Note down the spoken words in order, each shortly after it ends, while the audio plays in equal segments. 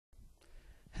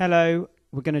Hello,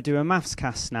 we're going to do a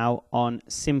Mathscast now on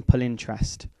simple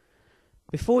interest.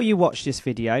 Before you watch this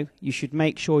video, you should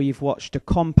make sure you've watched a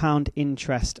compound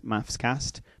interest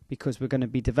Mathscast because we're going to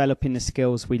be developing the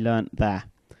skills we learnt there.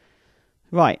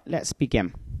 Right, let's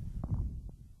begin.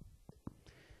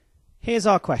 Here's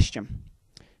our question.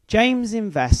 James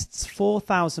invests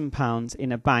 £4,000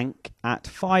 in a bank at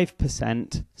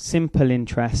 5% simple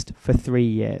interest for 3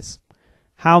 years.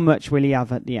 How much will he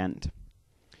have at the end?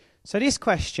 So this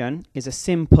question is a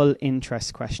simple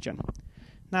interest question.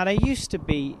 Now, there used to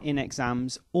be in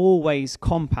exams always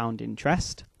compound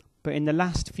interest, but in the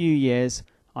last few years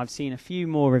I've seen a few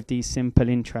more of these simple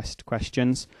interest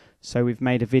questions, so we've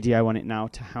made a video on it now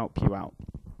to help you out.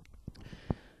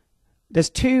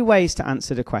 There's two ways to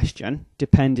answer the question,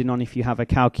 depending on if you have a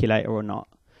calculator or not.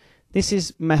 This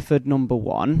is method number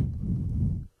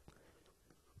 1,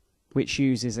 which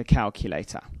uses a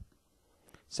calculator.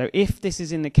 So if this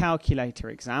is in the calculator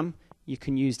exam, you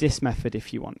can use this method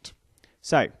if you want.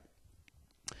 So,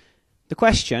 the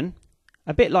question,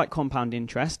 a bit like compound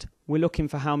interest, we're looking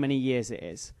for how many years it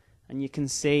is. And you can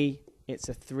see it's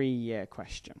a 3-year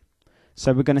question.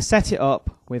 So we're going to set it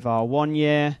up with our 1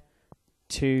 year,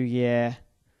 2 year,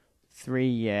 3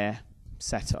 year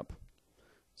setup.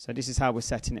 So this is how we're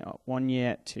setting it up. 1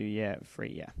 year, 2 year, 3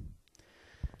 year.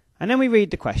 And then we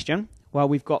read the question. Well,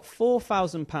 we've got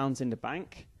 £4,000 in the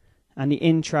bank and the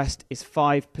interest is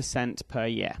 5% per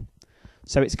year.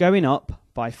 So it's going up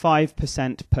by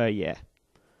 5% per year.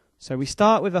 So we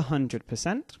start with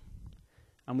 100%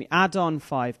 and we add on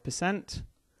 5%.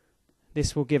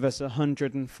 This will give us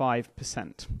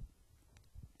 105%.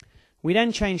 We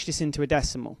then change this into a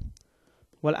decimal.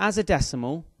 Well, as a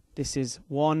decimal, this is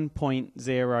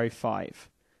 1.05.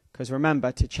 Because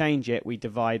remember, to change it, we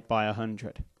divide by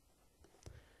 100.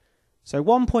 So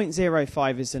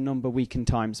 1.05 is the number we can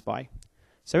times by.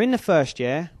 So in the first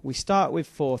year, we start with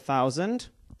 4,000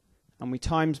 and we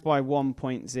times by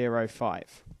 1.05.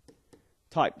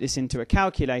 Type this into a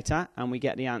calculator and we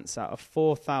get the answer of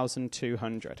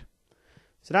 4,200.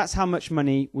 So that's how much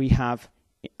money we have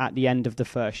at the end of the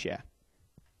first year.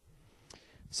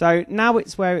 So now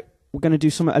it's where we're going to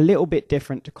do something a little bit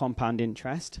different to compound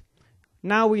interest.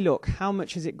 Now we look, how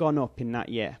much has it gone up in that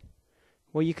year?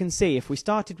 Well, you can see if we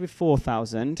started with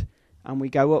 4,000 and we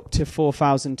go up to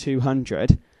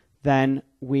 4,200, then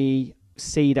we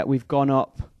see that we've gone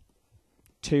up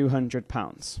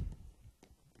 £200.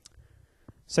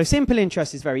 So simple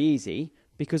interest is very easy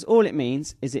because all it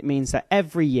means is that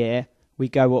every year we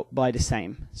go up by the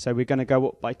same. So we're going to go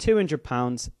up by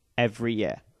 £200 every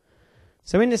year.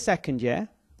 So in the second year,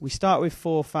 we start with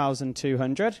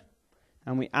 4,200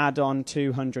 and we add on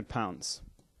 £200.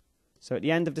 So at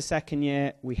the end of the second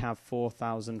year, we have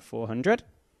 4,400.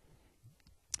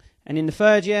 And in the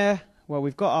third year, well,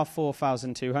 we've got our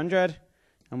 4,200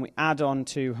 and we add on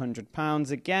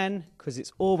 £200 again because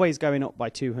it's always going up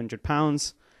by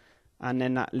 £200. And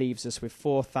then that leaves us with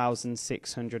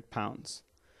 £4,600.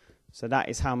 So that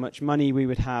is how much money we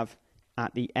would have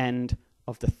at the end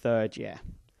of the third year.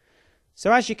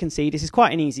 So as you can see, this is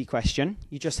quite an easy question.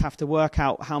 You just have to work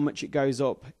out how much it goes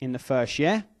up in the first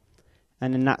year.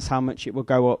 And then that's how much it will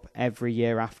go up every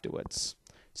year afterwards.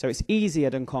 So it's easier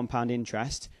than compound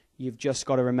interest. You've just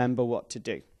got to remember what to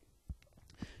do.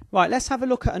 Right, let's have a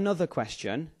look at another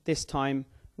question, this time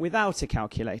without a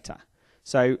calculator.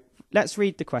 So let's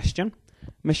read the question.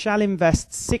 Michelle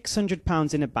invests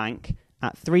 £600 in a bank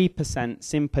at 3%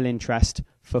 simple interest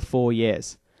for 4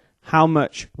 years. How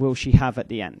much will she have at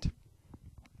the end?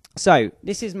 So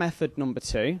this is method number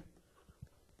 2.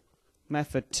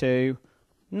 Method 2,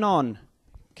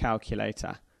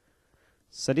 non-calculator.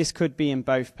 So this could be in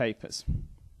both papers.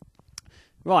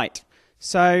 Right,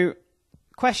 so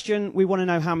question, we want to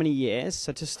know how many years.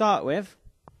 So to start with,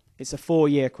 it's a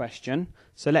 4-year question.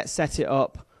 So let's set it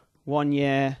up 1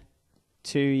 year,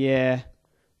 2 year,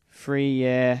 3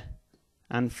 year,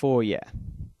 and 4 year.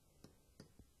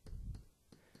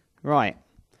 Right,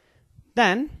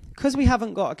 then, because we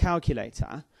haven't got a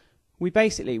calculator, we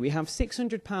have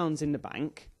 £600 in the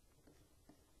bank,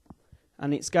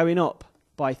 and it's going up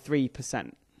by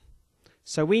 3%.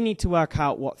 So we need to work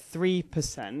out what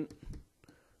 3%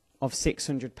 of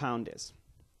 £600 is.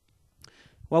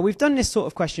 Well, we've done this sort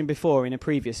of question before in a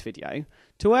previous video.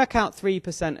 To work out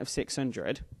 3% of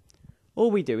 600,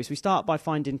 all we do is we start by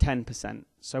finding 10%.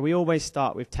 So we always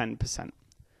start with 10%.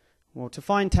 Well, to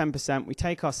find 10%, we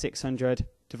take our 600,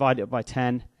 divide it by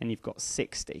 10, and you've got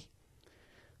 60.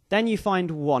 Then you find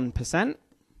 1%.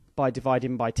 By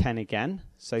dividing by 10 again.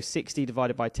 So 60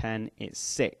 divided by 10 is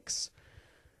 6.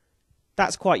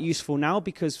 That's quite useful now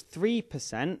because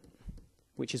 3%,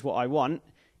 which is what I want,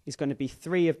 is going to be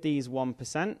 3 of these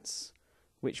 1%,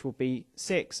 which will be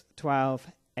 6,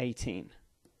 12, 18.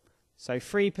 So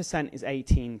 3% is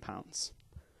 £18.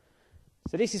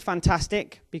 So this is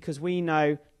fantastic because we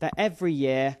know that every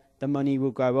year the money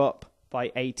will go up by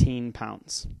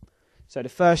 £18. So the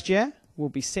first year will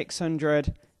be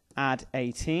 600 add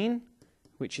 18,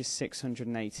 which is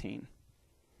 618.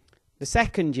 The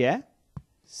second year,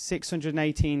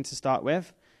 618 to start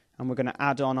with, and we're going to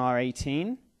add on our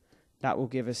 18. That will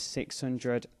give us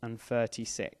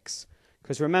 636.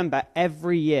 Because remember,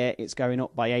 every year it's going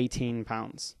up by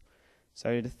 £18.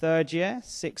 So the third year,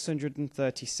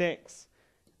 636,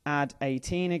 add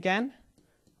 18 again.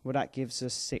 Well, that gives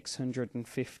us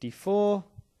 654.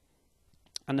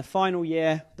 And the final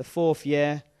year, the fourth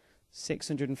year,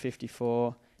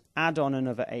 654, add on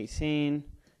another 18,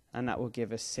 and that will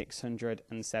give us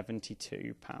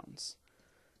 £672,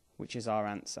 which is our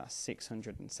answer,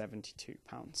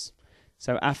 £672.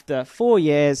 So after 4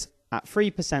 years at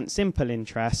 3% simple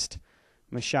interest,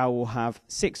 Michelle will have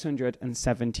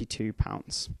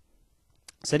 £672.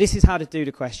 So this is how to do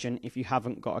the question if you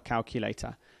haven't got a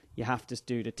calculator. You have to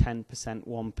do the 10%,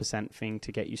 1% thing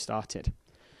to get you started.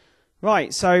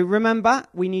 Right, so remember,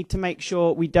 we need to make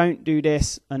sure we don't do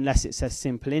this unless it says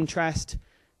simple interest,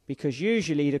 because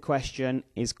usually the question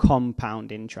is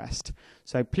compound interest.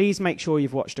 So please make sure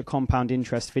you've watched a compound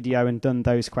interest video and done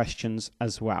those questions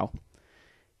as well.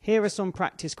 Here are some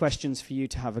practice questions for you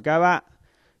to have a go at.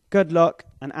 Good luck,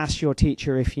 and ask your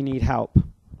teacher if you need help.